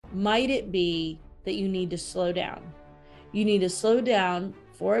might it be that you need to slow down? You need to slow down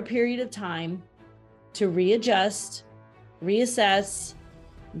for a period of time to readjust, reassess,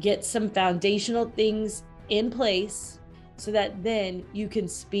 get some foundational things in place so that then you can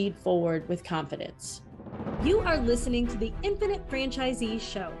speed forward with confidence. You are listening to the Infinite Franchisee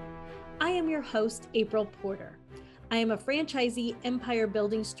Show. I am your host, April Porter. I am a franchisee empire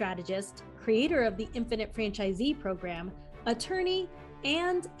building strategist, creator of the Infinite Franchisee Program, attorney,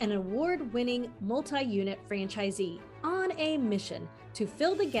 and an award-winning multi-unit franchisee on a mission to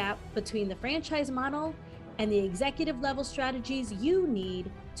fill the gap between the franchise model and the executive level strategies you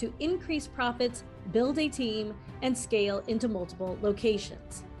need to increase profits, build a team, and scale into multiple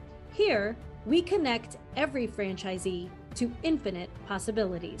locations. Here, we connect every franchisee to infinite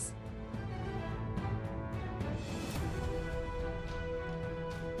possibilities.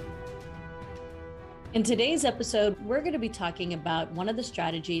 In today's episode, we're going to be talking about one of the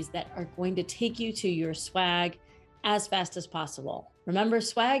strategies that are going to take you to your swag as fast as possible. Remember,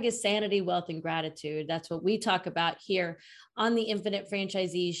 swag is sanity, wealth, and gratitude. That's what we talk about here on the Infinite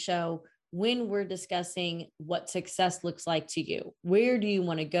Franchisee Show when we're discussing what success looks like to you. Where do you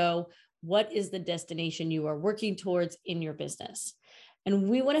want to go? What is the destination you are working towards in your business? And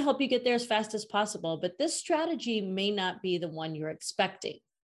we want to help you get there as fast as possible, but this strategy may not be the one you're expecting.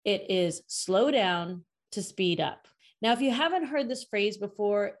 It is slow down to speed up. Now, if you haven't heard this phrase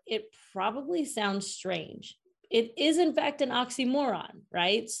before, it probably sounds strange. It is, in fact, an oxymoron,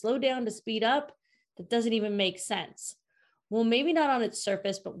 right? Slow down to speed up. That doesn't even make sense. Well, maybe not on its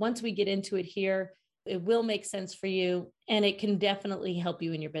surface, but once we get into it here, it will make sense for you, and it can definitely help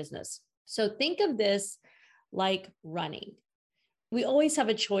you in your business. So think of this like running. We always have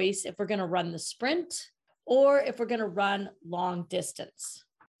a choice if we're going to run the sprint or if we're going to run long distance.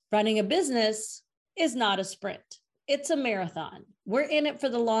 Running a business is not a sprint. It's a marathon. We're in it for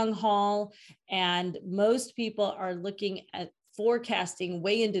the long haul, and most people are looking at forecasting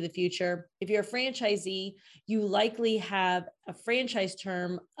way into the future. If you're a franchisee, you likely have a franchise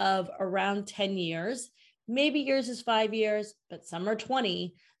term of around 10 years. Maybe yours is 5 years, but some are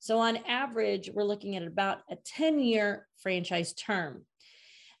 20. So on average, we're looking at about a 10-year franchise term.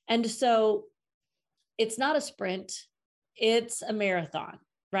 And so it's not a sprint, it's a marathon,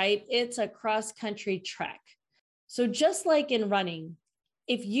 right? It's a cross-country trek. So just like in running,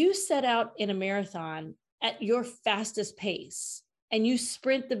 if you set out in a marathon at your fastest pace and you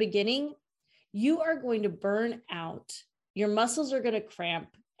sprint the beginning, you are going to burn out. Your muscles are going to cramp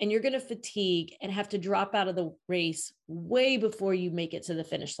and you're going to fatigue and have to drop out of the race way before you make it to the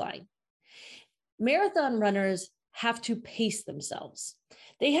finish line. Marathon runners have to pace themselves.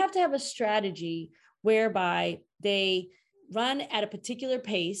 They have to have a strategy whereby they run at a particular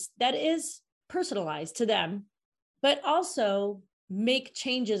pace that is personalized to them, but also make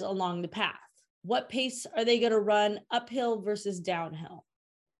changes along the path. What pace are they going to run uphill versus downhill,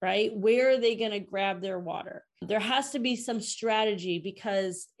 right? Where are they going to grab their water? There has to be some strategy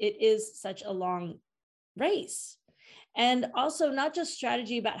because it is such a long race. And also not just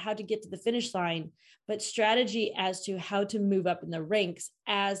strategy about how to get to the finish line, but strategy as to how to move up in the ranks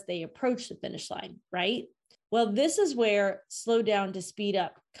as they approach the finish line, right? Well, this is where slow down to speed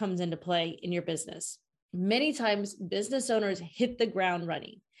up comes into play in your business. Many times business owners hit the ground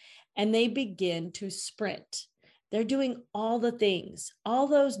running and they begin to sprint. They're doing all the things, all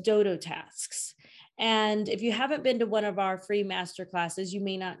those dodo tasks. And if you haven't been to one of our free master classes, you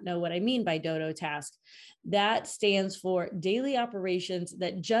may not know what I mean by dodo task. That stands for daily operations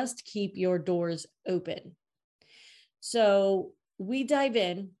that just keep your doors open. So we dive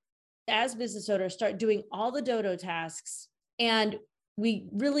in as business owners, start doing all the dodo tasks, and we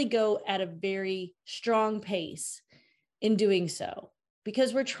really go at a very strong pace in doing so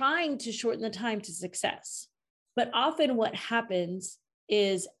because we're trying to shorten the time to success. But often what happens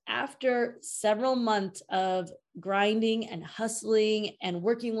is after several months of grinding and hustling and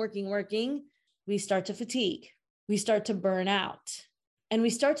working, we start to fatigue. We start to burn out. And we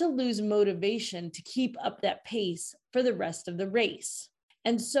start to lose motivation to keep up that pace for the rest of the race.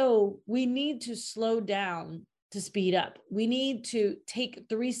 And so we need to slow down to speed up. We need to take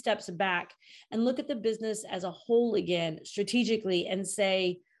 3 steps back and look at the business as a whole again, strategically, and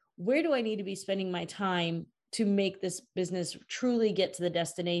say, where do I need to be spending my time to make this business truly get to the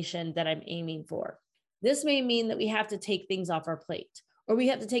destination that I'm aiming for? This may mean that we have to take things off our plate, or we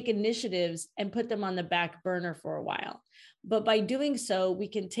have to take initiatives and put them on the back burner for a while. But by doing so, we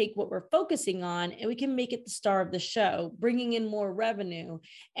can take what we're focusing on and we can make it the star of the show, bringing in more revenue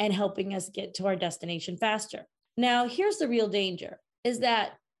and helping us get to our destination faster. Now, here's the real danger, is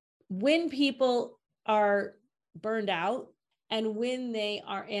that when people are burned out And when they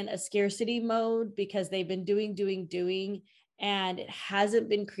are in a scarcity mode because they've been doing, and it hasn't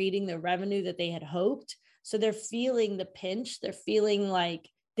been creating the revenue that they had hoped, so they're feeling the pinch, they're feeling like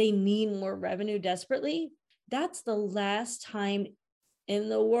they need more revenue desperately, that's the last time in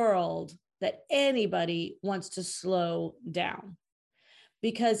the world that anybody wants to slow down.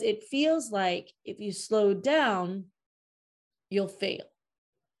 Because it feels like if you slow down, you'll fail.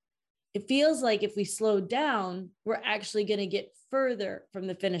 It feels like if we slow down, we're actually going to get further from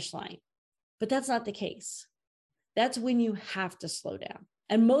the finish line. But that's not the case. That's when you have to slow down.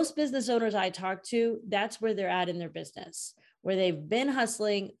 And most business owners I talk to, that's where they're at in their business, where they've been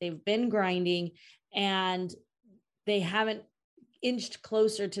hustling, they've been grinding, and they haven't inched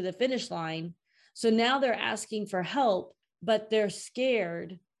closer to the finish line. So now they're asking for help, but they're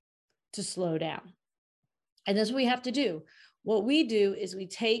scared to slow down. And that's what we have to do. What we do is we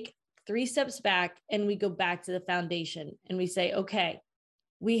take 3 steps back and we go back to the foundation and we say, okay,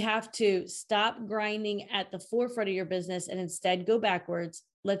 we have to stop grinding at the forefront of your business and instead go backwards.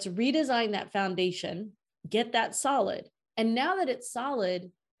 Let's redesign that foundation, get that solid. And now that it's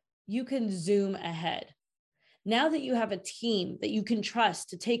solid, you can zoom ahead. Now that you have a team that you can trust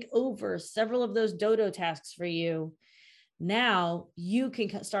to take over several of those dodo tasks for you, now you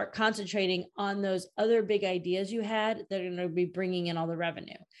can start concentrating on those other big ideas you had that are going to be bringing in all the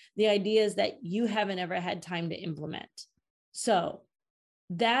revenue, the ideas that you haven't ever had time to implement. So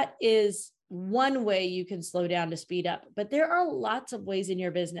that is one way you can slow down to speed up, but there are lots of ways in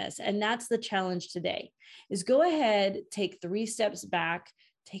your business. And that's the challenge today is go ahead, take 3 steps back,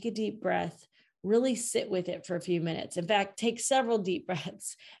 take a deep breath, really sit with it for a few minutes. In fact, take several deep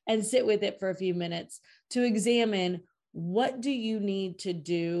breaths and sit with it for a few minutes to examine, what do you need to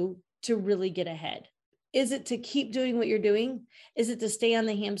do to really get ahead? Is it to keep doing what you're doing? Is it to stay on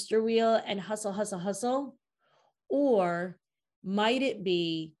the hamster wheel and hustle? Or might it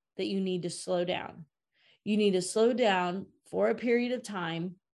be that you need to slow down? You need to slow down for a period of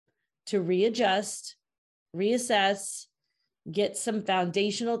time to readjust, reassess, get some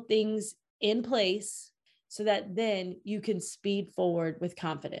foundational things in place so that then you can speed forward with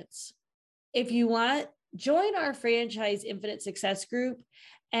confidence. If you want, join our Franchise Infinite Success group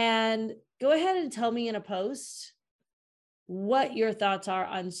and go ahead and tell me in a post what your thoughts are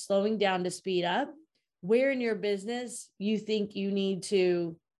on slowing down to speed up, where in your business you think you need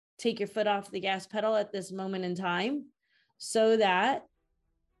to take your foot off the gas pedal at this moment in time so that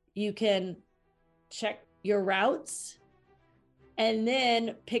you can check your routes and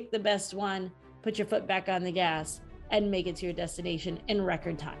then pick the best one, put your foot back on the gas, and make it to your destination in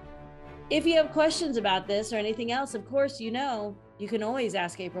record time. If you have questions about this or anything else, of course, you can always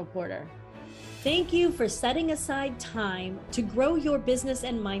ask April Porter. Thank you for setting aside time to grow your business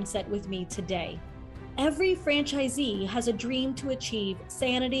and mindset with me today. Every franchisee has a dream to achieve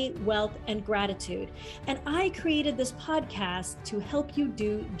sanity, wealth, and gratitude, and I created this podcast to help you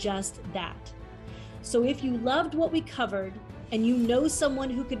do just that. So if you loved what we covered and you know someone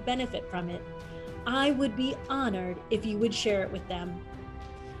who could benefit from it, I would be honored if you would share it with them.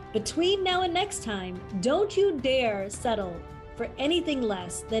 Between now and next time, don't you dare settle for anything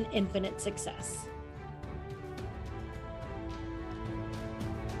less than infinite success.